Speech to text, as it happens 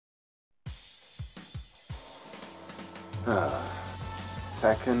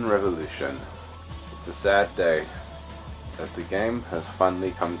Tekken Revolution. It's a sad day, as the game has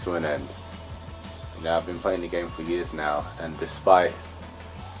finally come to an end. You know, I've been playing the game for years now, and despite,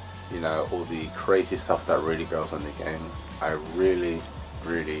 you know, all the crazy stuff that really goes on in the game, I really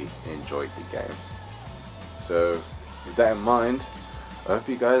enjoyed the game. So, with that in mind, I hope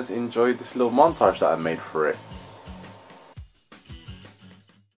you guys enjoyed this little montage that I made for it.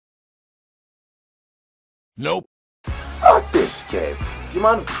 Nope. Fuck this game! The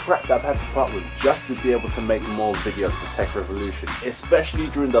amount of crap that I've had to part with just to be able to make more videos for Tekken Revolution, especially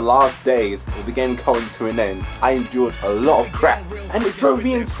during the last days of the game coming to an end, I endured a lot of crap and it drove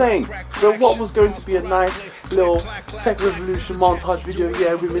me insane. So what was going to be a nice little Tekken Revolution montage video,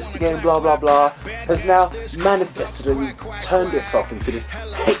 yeah we missed the game blah blah blah, has now manifested and turned itself into this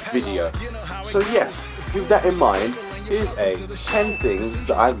hate video. So yes, with that in mind, here's a 10 things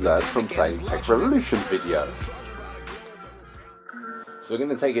that I've learned from playing Tekken Revolution video. So we're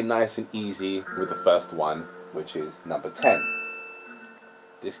going to take it nice and easy with the first one, which is number 10.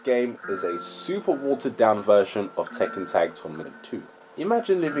 This game is a super watered down version of Tekken Tag Tournament 2.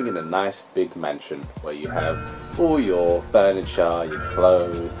 Imagine living in a nice big mansion where you have all your furniture, your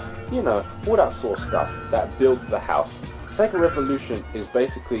clothes, you know, all that sort of stuff that builds the house. Tekken Revolution is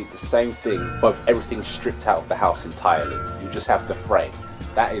basically the same thing, but with everything stripped out of the house entirely. You just have the frame.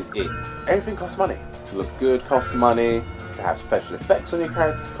 That is it. Everything costs money. To look good costs money. To have special effects on your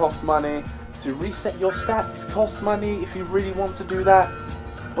characters costs money. To reset your stats costs money if you really want to do that.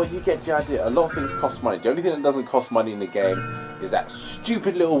 But you get the idea. A lot of things cost money. The only thing that doesn't cost money in the game is that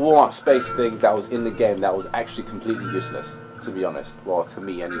stupid little warm-up space thing that was in the game that was actually completely useless, to be honest. Well, to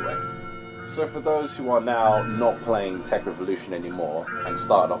me anyway. So for those who are now not playing Tekken Revolution anymore and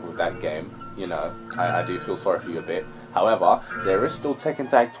started off with that game, you know, I do feel sorry for you a bit. However, there is still Tekken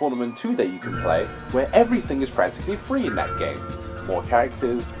Tag Tournament 2 that you can play, where everything is practically free in that game. More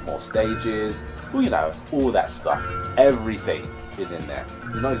characters, more stages, well, you know, all that stuff. Everything is in there.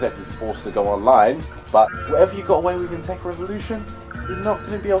 You're not exactly forced to go online, but whatever you got away with in Tekken Revolution, you're not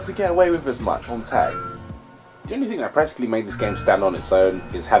going to be able to get away with as much on Tag. The only thing that practically made this game stand on its own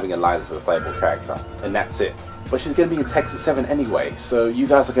is having Eliza as a playable character, and that's it. But she's going to be in Tekken 7 anyway, so you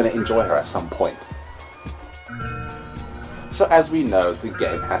guys are going to enjoy her at some point. So as we know, the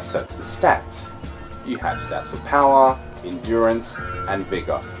game has certain stats. You have stats for power, endurance, and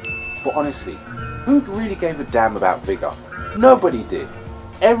vigor. But honestly, who really gave a damn about vigor? Nobody did.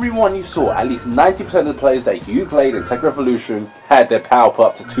 Everyone you saw, at least 90% of the players that you played in Tekken Revolution, had their power put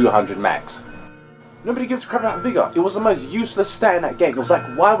up to 200 max. Nobody gives a crap about vigor. It was the most useless stat in that game. It was like,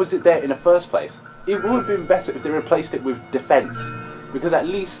 why was it there in the first place? It would have been better if they replaced it with defense, because at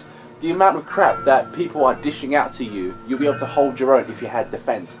least the amount of crap that people are dishing out to you, you'll be able to hold your own if you had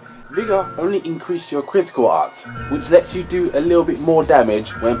defense. Vigor only increased your critical art, which lets you do a little bit more damage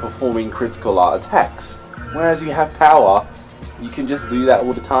when performing critical art attacks. Whereas you have power, you can just do that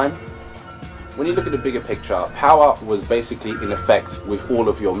all the time. When you look at the bigger picture, power was basically in effect with all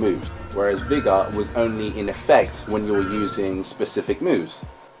of your moves, whereas vigor was only in effect when you were using specific moves.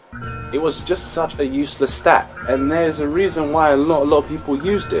 It was just such a useless stat, and there's a reason why a lot of people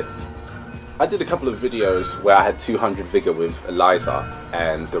used it. I did a couple of videos where I had 200 vigor with Eliza,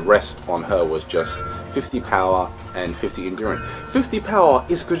 and the rest on her was just 50 power and 50 endurance. 50 power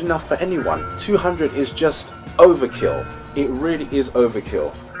is good enough for anyone. 200 is just overkill. It really is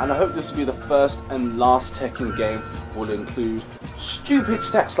overkill. And I hope this will be the first and last Tekken game will include stupid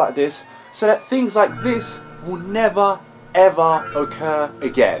stats like this, so that things like this will never ever occur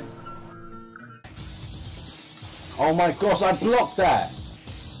again. Oh my gosh, I blocked that!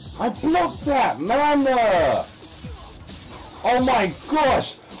 I blocked that, man! Oh my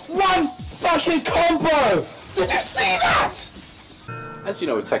gosh! One fucking combo! Did you see that? As you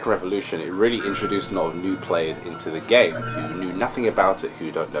know, with Tekken Revolution, it really introduced a lot of new players into the game who knew nothing about it,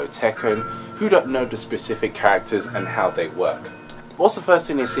 who don't know Tekken, who don't know the specific characters and how they work. What's the first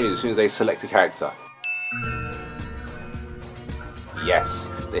thing they see as soon as they select a character? Yes,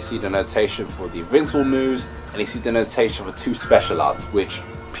 they see the notation for the invincible moves, and they see the notation for 2 special arts, which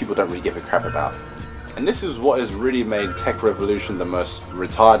people don't really give a crap about. And this is what has really made Tekken Revolution the most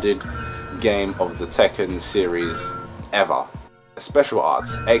retarded game of the Tekken series ever. Special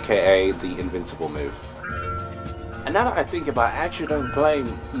arts, aka the invincible move. And now that I think about it, I actually don't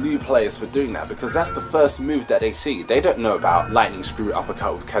blame new players for doing that, because that's the first move that they see. They don't know about lightning screw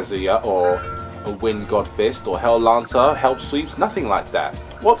uppercut with Kazuya, or a wind god fist, or hell lanta, help sweeps, nothing like that.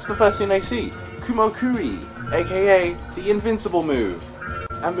 What's the first thing they see? Kumokuri, aka the invincible move.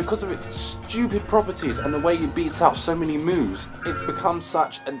 And because of its stupid properties and the way it beats out so many moves, it's become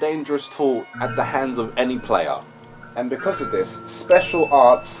such a dangerous tool at the hands of any player. And because of this, special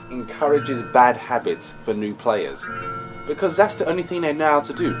arts encourages bad habits for new players. Because that's the only thing they know how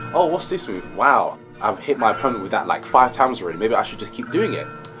to do. Oh, what's this move? Wow, I've hit my opponent with that like 5 times already. Maybe I should just keep doing it.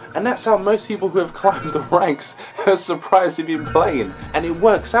 And that's how most people who have climbed the ranks have surprisingly been playing. And it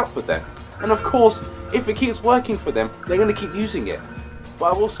works out for them. And of course, if it keeps working for them, they're going to keep using it.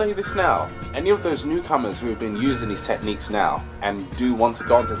 But I will say this now, any of those newcomers who have been using these techniques now and do want to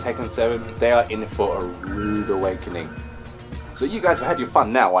go into Tekken 7, they are in for a rude awakening. So you guys have had your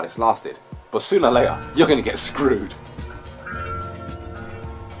fun now while it's lasted, but sooner or later, you're going to get screwed.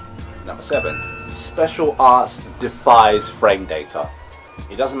 Number 7. Special Arts defies frame data.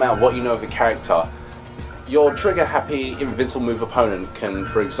 It doesn't matter what you know of a character, your trigger happy invincible move opponent can,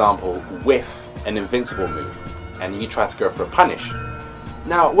 for example, whiff an invincible move, and you try to go for a punish.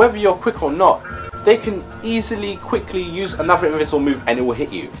 Now, whether you're quick or not, they can easily, quickly use another invincible move and it will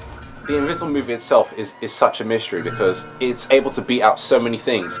hit you. The invincible move itself is such a mystery because it's able to beat out so many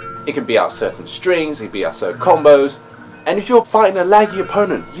things. It can beat out certain strings, it can beat out certain combos, and if you're fighting a laggy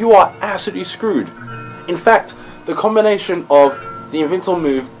opponent, you are absolutely screwed. In fact, the combination of the invincible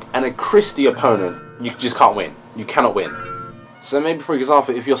move and a Christie opponent, you just can't win. You cannot win. So maybe, for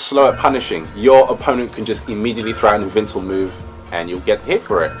example, if you're slow at punishing, your opponent can just immediately throw an invincible move and you'll get hit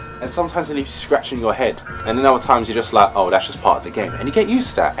for it. And sometimes it leaves you scratching your head. And then other times you're just like, oh, that's just part of the game. And you get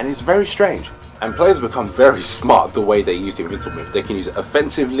used to that, and it's very strange. And players become very smart the way they use the invincible move. They can use it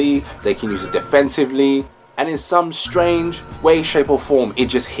offensively, they can use it defensively, and in some strange way, shape or form, it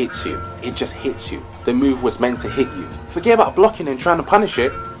just hits you. It just hits you. The move was meant to hit you. Forget about blocking and trying to punish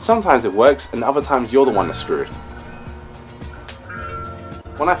it. Sometimes it works, and other times you're the one that's screwed.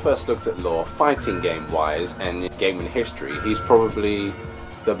 When I first looked at Law, fighting game wise and gaming history, he's probably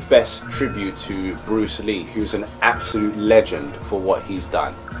the best tribute to Bruce Lee, who's an absolute legend for what he's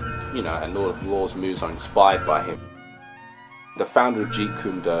done. You know, and Lord of Law's moves are inspired by him. The founder of Jeet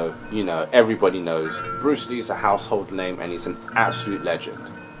Kune Do, you know, everybody knows. Bruce Lee is a household name and he's an absolute legend.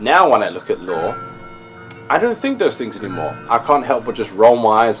 Now when I look at Law, I don't think those things anymore. I can't help but just roll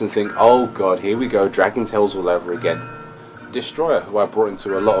my eyes and think, oh god, here we go, Dragon Tales all over again. Destroyer, who I brought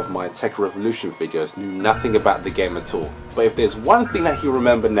into a lot of my Tekken Revolution videos, knew nothing about the game at all. But if there's one thing that he'll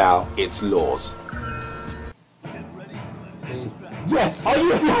remember now, it's Laws. Yes! Are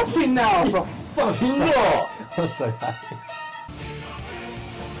you laughing now? It's a fucking law! I'm so happy.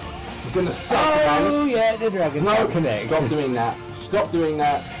 For goodness sake, man. Oh yeah, the Dragon No, Connect. stop doing that. Stop doing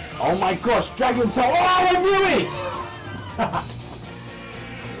that. Oh my gosh, Dragon Tail. Oh, I knew it!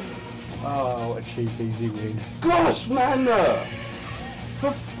 Oh, what a cheap easy win. Gosh, man. Oh,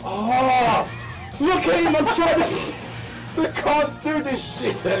 look at him. I'm trying to... I can't do this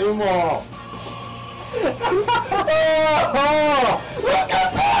shit anymore. Oh, look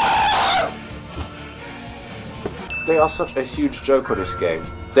at that! They are such a huge joke on this game.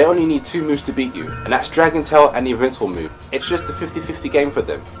 They only need 2 moves to beat you, and that's Dragon Tail and the Invincible move. It's just a 50-50 game for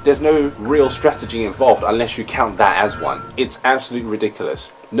them. There's no real strategy involved unless you count that as one. It's absolutely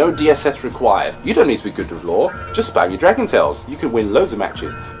ridiculous. No DSS required. You don't need to be good with Law. Just spam your Dragon Tails. You could win loads of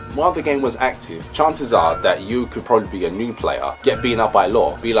matches. While the game was active, chances are that you could probably be a new player, get beaten up by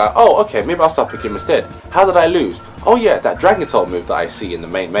Law, be like, oh okay, maybe I'll start picking him instead. How did I lose? Oh yeah, that Dragon Tail move that I see in the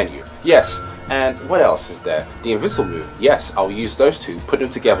main menu. Yes. And what else is there? The Invincible move. Yes, I'll use those two, put them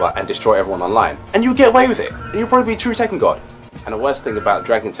together and destroy everyone online. And you'll get away with it. And you'll probably be a true Tekken god. And the worst thing about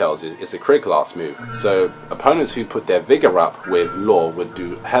Dragon Tails is it's a critical arts move. So opponents who put their vigor up with Law would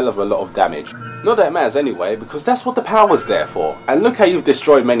do a hell of a lot of damage. Not that it matters anyway, because that's what the power's there for. And look how you've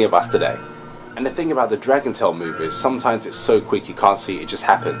destroyed many of us today. And the thing about the Dragon Tail move is sometimes it's so quick you can't see it, it just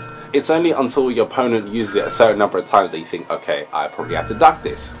happens. It's only until your opponent uses it a certain number of times that you think, okay, I probably have to duck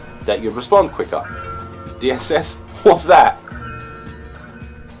this, that you respond quicker. DSS? What's that?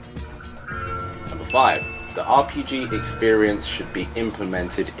 Number 5. The RPG experience should be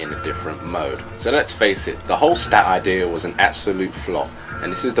implemented in a different mode. So let's face it, the whole stat idea was an absolute flop,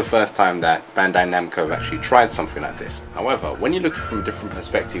 and this is the first time that Bandai Namco have actually tried something like this. However, when you look from a different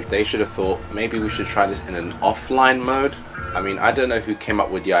perspective, they should have thought maybe we should try this in an offline mode. I mean, I don't know who came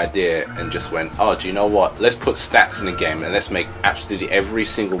up with the idea and just went, oh, do you know what, let's put stats in the game and let's make absolutely every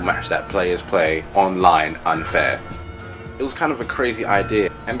single match that players play online unfair. It was kind of a crazy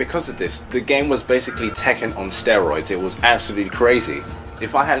idea, and because of this, the game was basically Tekken on steroids. It was absolutely crazy.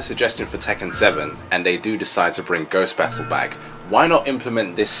 If I had a suggestion for Tekken 7, and they do decide to bring Ghost Battle back, why not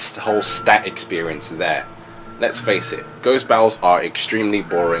implement this whole stat experience there? Let's face it, Ghost Battles are extremely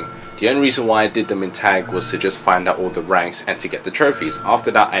boring. The only reason why I did them in tag was to just find out all the ranks and to get the trophies. After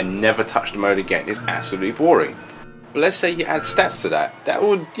that, I never touched the mode again. It's absolutely boring. But let's say you add stats to that. That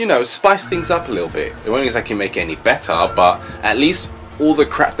would, you know, spice things up a little bit. It won't exactly make it any better, but at least all the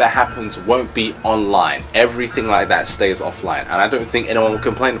crap that happens won't be online. Everything like that stays offline, and I don't think anyone will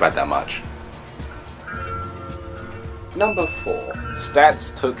complain about that much. Number 4.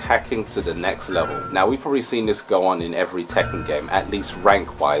 Stats took hacking to the next level. Now, we've probably seen this go on in every Tekken game, at least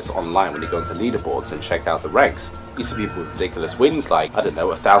rank-wise online when you go into leaderboards and check out the ranks. You see people with ridiculous wins like, I don't know,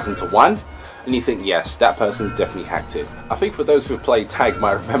 1,000 to 1? And you think, yes, that person's definitely hacked it. I think for those who have played tag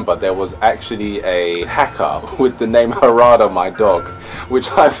might remember there was actually a hacker with the name Harada my dog,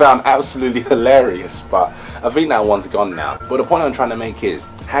 which I found absolutely hilarious, but I think that one's gone now. But the point I'm trying to make is,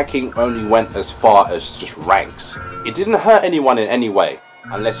 hacking only went as far as just ranks. It didn't hurt anyone in any way,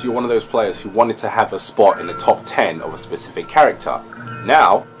 unless you're one of those players who wanted to have a spot in the top 10 of a specific character.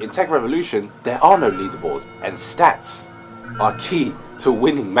 Now, in Tekken Revolution, there are no leaderboards, and stats are key to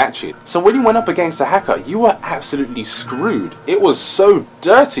winning matches. So when you went up against a hacker, you were absolutely screwed. It was so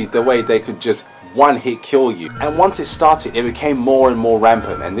dirty the way they could just one-hit kill you. And once it started, it became more and more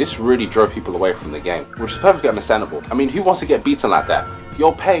rampant, and this really drove people away from the game, which is perfectly understandable. I mean, who wants to get beaten like that?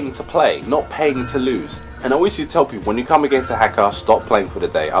 You're paying to play, not paying to lose. And I always used to tell people, when you come against a hacker, stop playing for the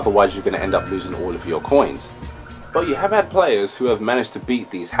day, otherwise you're going to end up losing all of your coins. But you have had players who have managed to beat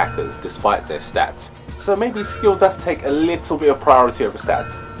these hackers despite their stats. So maybe skill does take a little bit of priority over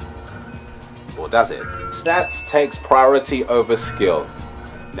stats. Or does it? Stats takes priority over skill.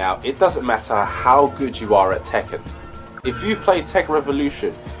 Now, it doesn't matter how good you are at Tekken. If you've played Tekken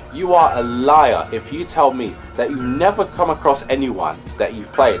Revolution, you are a liar if you tell me that you've never come across anyone that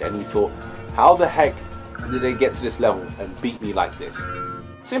you've played and you thought, how the heck did they get to this level and beat me like this?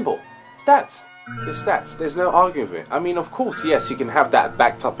 Simple. Stats. It's stats. There's no arguing with it. I mean, of course, yes, you can have that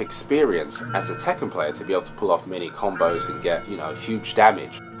backed up experience as a Tekken player to be able to pull off many combos and get, you know, huge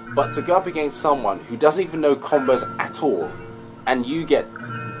damage. But to go up against someone who doesn't even know combos at all and you get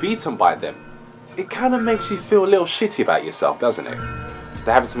beaten by them, it kind of makes you feel a little shitty about yourself, doesn't it?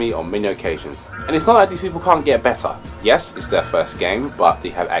 That happened to me on many occasions. And it's not like these people can't get better. Yes, it's their first game, but they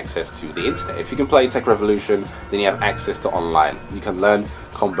have access to the internet. If you can play Tekken Revolution, then you have access to online. You can learn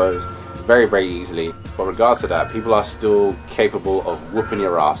combos very, very easily. But regardless of that, people are still capable of whooping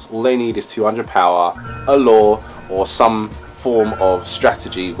your ass. All they need is 200 power, a lore, or some form of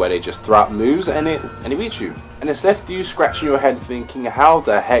strategy where they just throw out moves and it beats you. And it's left you scratching your head thinking, how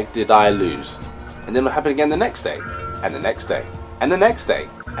the heck did I lose? And then it'll happen again the next day, and the next day, and the next day,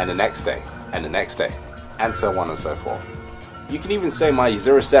 and the next day, and the next day, and so on and so forth. You can even say my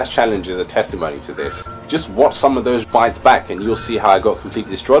 0 stats challenge is a testimony to this. Just watch some of those fights back and you'll see how I got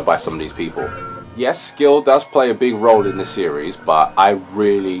completely destroyed by some of these people. Yes, skill does play a big role in the series, but I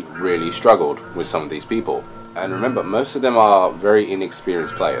really struggled with some of these people. And remember, most of them are very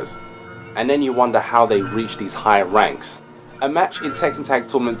inexperienced players. And then you wonder how they reach these high ranks. A match in Tekken Tag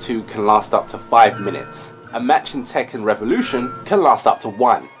Tournament 2 can last up to 5 minutes. A match in Tekken Revolution can last up to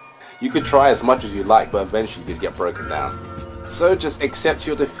 1. You could try as much as you like, but eventually you'd get broken down. So just accept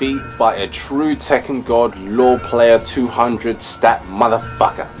your defeat by a true Tekken God, lore player 200 stat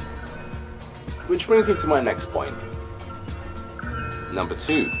motherfucker. Which brings me to my next point. Number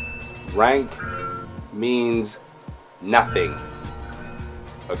 2. Rank means nothing.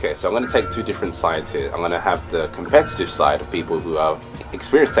 Okay, so I'm going to take two different sides here. I'm going to have the competitive side of people who are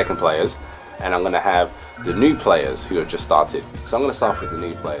experienced Tekken players, and I'm going to have the new players who have just started. So I'm going to start with the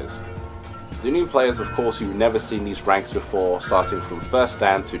new players. The new players, of course, who've never seen these ranks before, starting from first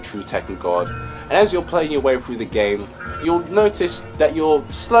dan to true Tekken God. And as you're playing your way through the game, you'll notice that you're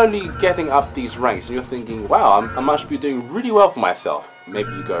slowly getting up these ranks and you're thinking, wow, I must be doing really well for myself. Maybe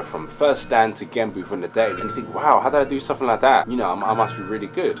you go from first dan to Genbu for the day and you think, wow, how did I do something like that? You know, I must be really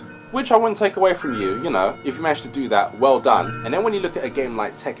good. Which I wouldn't take away from you, you know, if you manage to do that, well done. And then when you look at a game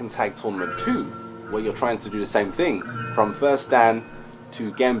like Tekken Tag Tournament 2, where you're trying to do the same thing, from first dan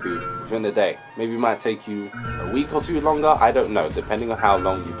to Genbu within a day. Maybe it might take you a week or two longer, I don't know, depending on how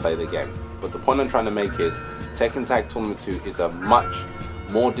long you play the game. But the point I'm trying to make is, Tekken Tag Tournament 2 is a much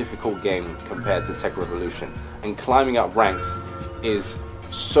more difficult game compared to Tekken Revolution. And climbing up ranks is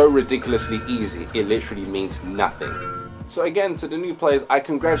so ridiculously easy, it literally means nothing. So again, to the new players, I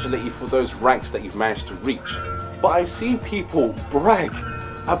congratulate you for those ranks that you've managed to reach. But I've seen people brag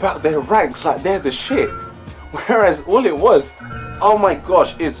about their ranks like they're the shit. Whereas all it was, oh my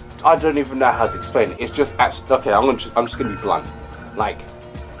gosh, I don't even know how to explain it. It's just actually, okay, I'm just gonna be blunt. Like,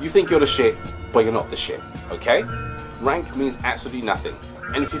 you think you're the shit, but you're not the shit, okay? Rank means absolutely nothing.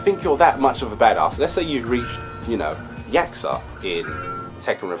 And if you think you're that much of a badass, let's say you've reached, you know, Yakuza in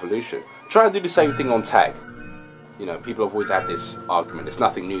Tekken Revolution. Try and do the same thing on tag. You know, people have always had this argument. It's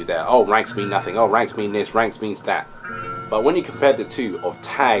nothing new there. Oh, ranks mean nothing. Oh, ranks mean this, ranks means that. But when you compare the two of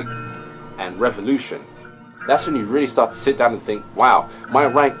tag and revolution, that's when you really start to sit down and think, wow, my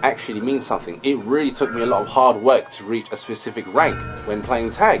rank actually means something. It really took me a lot of hard work to reach a specific rank when playing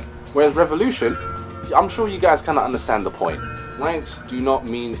tag. Whereas revolution, I'm sure you guys kind of understand the point. Ranks do not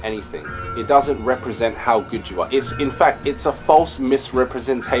mean anything. It doesn't represent how good you are. In fact, it's a false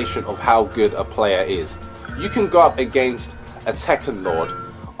misrepresentation of how good a player is. You can go up against a Tekken Lord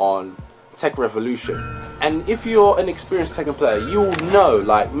on Tekken Revolution, and if you're an experienced Tekken player, you'll know,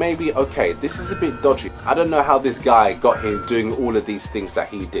 like, maybe, okay, this is a bit dodgy. I don't know how this guy got here doing all of these things that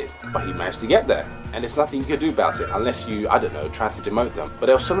he did, but he managed to get there, and there's nothing you can do about it unless you, I don't know, try to demote them. But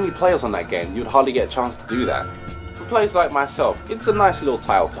there were so many players on that game, you'd hardly get a chance to do that. For players like myself, it's a nice little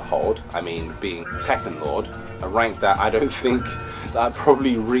title to hold. I mean, being Tekken Lord, a rank that I don't think that I'd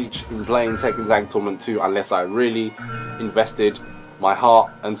probably reach in playing Tekken Tag Tournament 2 unless I really invested my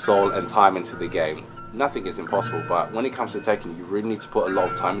heart and soul and time into the game. Nothing is impossible, but when it comes to Tekken, you really need to put a lot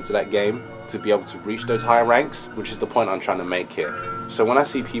of time into that game to be able to reach those higher ranks, which is the point I'm trying to make here. So when I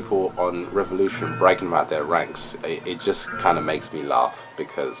see people on Revolution bragging about their ranks, it just kind of makes me laugh,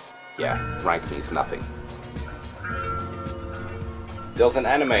 because, yeah, rank means nothing. There was an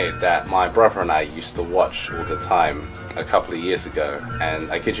anime that my brother and I used to watch all the time a couple of years ago,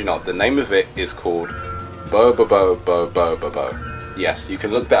 and I kid you not, the name of it is called Bo Bo Bo Bo Bo Bo Bo. Yes, you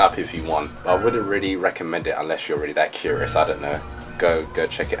can look that up if you want, but I wouldn't really recommend it unless you're really that curious. I don't know. Go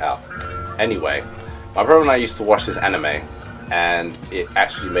check it out. Anyway, my brother and I used to watch this anime, and it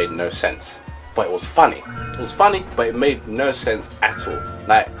actually made no sense. But it was funny. It was funny, but it made no sense at all.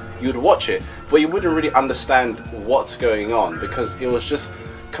 Like, you'd watch it, but you wouldn't really understand what's going on because it was just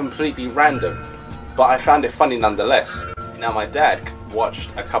completely random. But I found it funny nonetheless. Now, my dad watched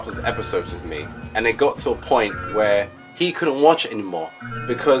a couple of episodes with me, and it got to a point where he couldn't watch it anymore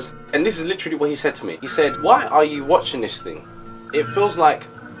because, and this is literally what he said to me, he said, "Why are you watching this thing? It feels like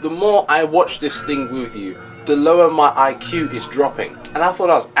the more I watch this thing with you, the lower my IQ is dropping." And I thought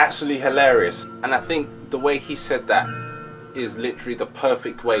that was absolutely hilarious, and I think the way he said that is literally the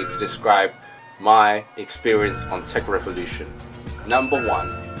perfect way to describe my experience on Tekken Revolution. Number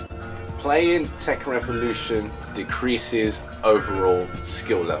one, playing Tekken Revolution decreases overall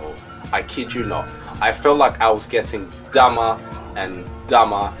skill level. I kid you not. I felt like I was getting dumber and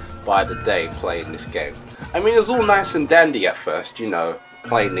dumber by the day playing this game. I mean, it was all nice and dandy at first, you know,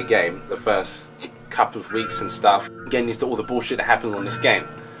 playing the game, the first couple of weeks and stuff, getting used to all the bullshit that happens on this game.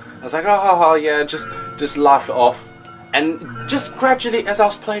 I was like, oh yeah, just laugh it off. And just gradually, as I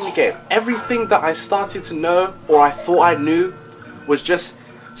was playing the game, everything that I started to know, or I thought I knew, was just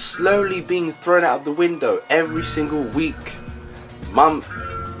slowly being thrown out of the window every single week, month,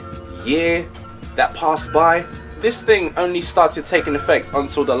 year that passed by. This thing only started taking effect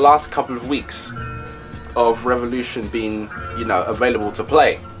until the last couple of weeks of Revolution being, you know, available to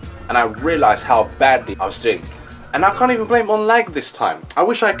play, and I realized how badly I was doing. And I can't even blame on lag this time. I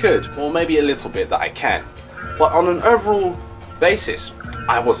wish I could, or maybe a little bit that I can, but on an overall basis,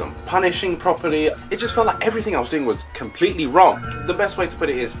 I wasn't punishing properly. It just felt like everything I was doing was completely wrong. The best way to put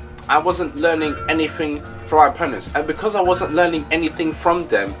it is, I wasn't learning anything from my opponents, and because I wasn't learning anything from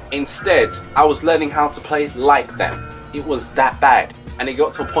them, instead I was learning how to play like them. It was that bad, and it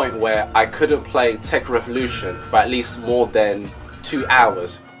got to a point where I couldn't play Tekken Revolution for at least more than 2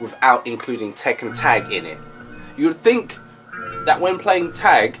 hours without including Tekken Tag in it. You would think that when playing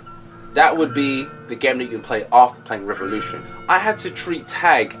Tag, that would be the game that you can play after playing Revolution. I had to treat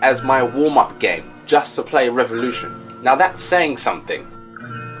Tag as my warm-up game just to play Revolution. Now that's saying something,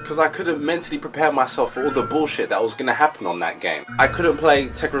 because I couldn't mentally prepare myself for all the bullshit that was going to happen on that game. I couldn't play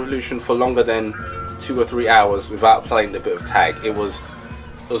Tekken Revolution for longer than 2 or 3 hours without playing a bit of Tag. It was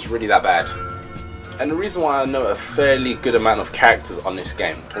really that bad. And the reason why I know a fairly good amount of characters on this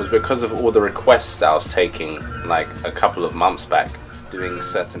game was because of all the requests that I was taking like a couple of months back, doing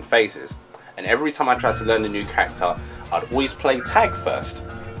certain phases. And every time I tried to learn a new character, I'd always play Tag first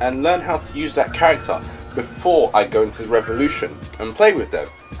and learn how to use that character before I go into Revolution and play with them.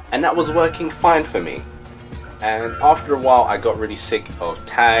 And that was working fine for me. And after a while I got really sick of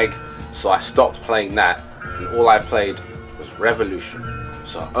Tag, so I stopped playing that, and all I played was Revolution.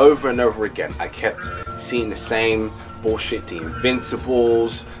 So over and over again I kept seeing the same bullshit, the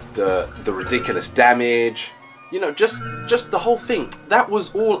invincibles, the ridiculous damage, you know, just the whole thing. That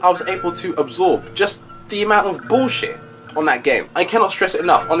was all I was able to absorb, just the amount of bullshit on that game. I cannot stress it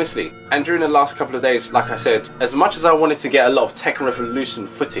enough, honestly. And during the last couple of days, like I said, as much as I wanted to get a lot of Tekken Revolution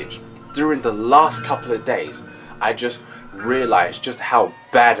footage, during the last couple of days I just realized just how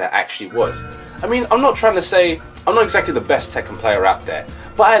bad it actually was. I mean, I'm not trying to say I'm not exactly the best Tekken player out there,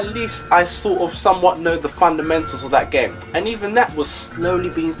 but at least I sort of somewhat know the fundamentals of that game. And even that was slowly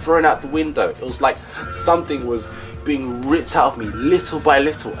being thrown out the window. It was like something was being ripped out of me little by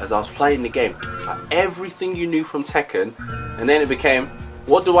little as I was playing the game. It's like everything you knew from Tekken, and then it became,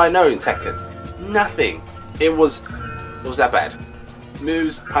 what do I know in Tekken? Nothing. It was that bad.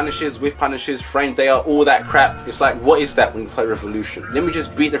 Moves, punishes, whiff punishes, frame data, all that crap. It's like, what is that when you play Revolution? Let me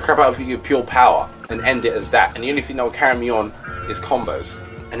just beat the crap out of you with pure power and end it as that. And the only thing that will carry me on is combos.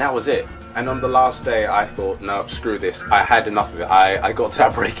 And that was it. And on the last day, I thought, no, screw this. I had enough of it. I got to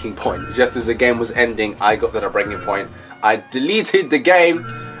that breaking point. Just as the game was ending, I got to that breaking point. I deleted the game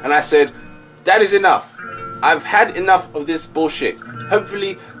and I said, that is enough. I've had enough of this bullshit.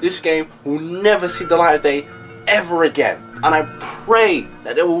 Hopefully, this game will never see the light of day ever again. And I pray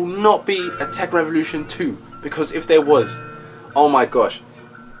that there will not be a Tekken Revolution 2, because if there was, oh my gosh,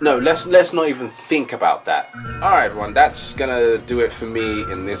 no, let's not even think about that. Alright everyone, that's gonna do it for me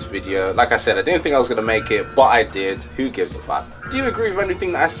in this video. Like I said, I didn't think I was gonna make it, but I did. Who gives a fuck? Do you agree with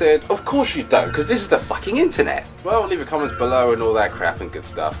anything that I said? Of course you don't, because this is the fucking internet. Well, leave your comments below and all that crap and good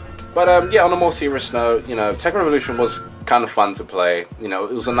stuff. But yeah, on a more serious note, you know, Tekken Revolution was kind of fun to play. You know,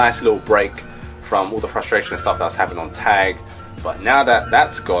 it was a nice little break from all the frustration and stuff that was happening on Tag. But now that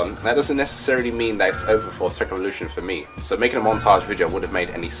that's gone, that doesn't necessarily mean that it's over for Tekken Revolution for me. So making a montage video wouldn't have made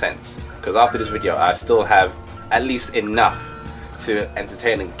any sense, because after this video I still have at least enough to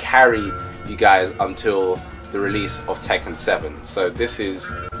entertain and carry you guys until the release of Tekken 7. So this is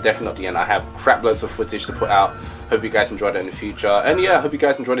definitely not the end. I have crap loads of footage to put out. Hope you guys enjoyed it in the future. And yeah, I hope you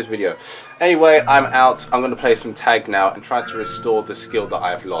guys enjoyed this video. Anyway, I'm out. I'm going to play some Tag now and try to restore the skill that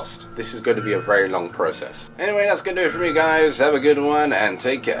I've lost. This is going to be a very long process. Anyway, that's going to do it for me, guys. Have a good one and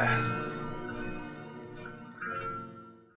take care.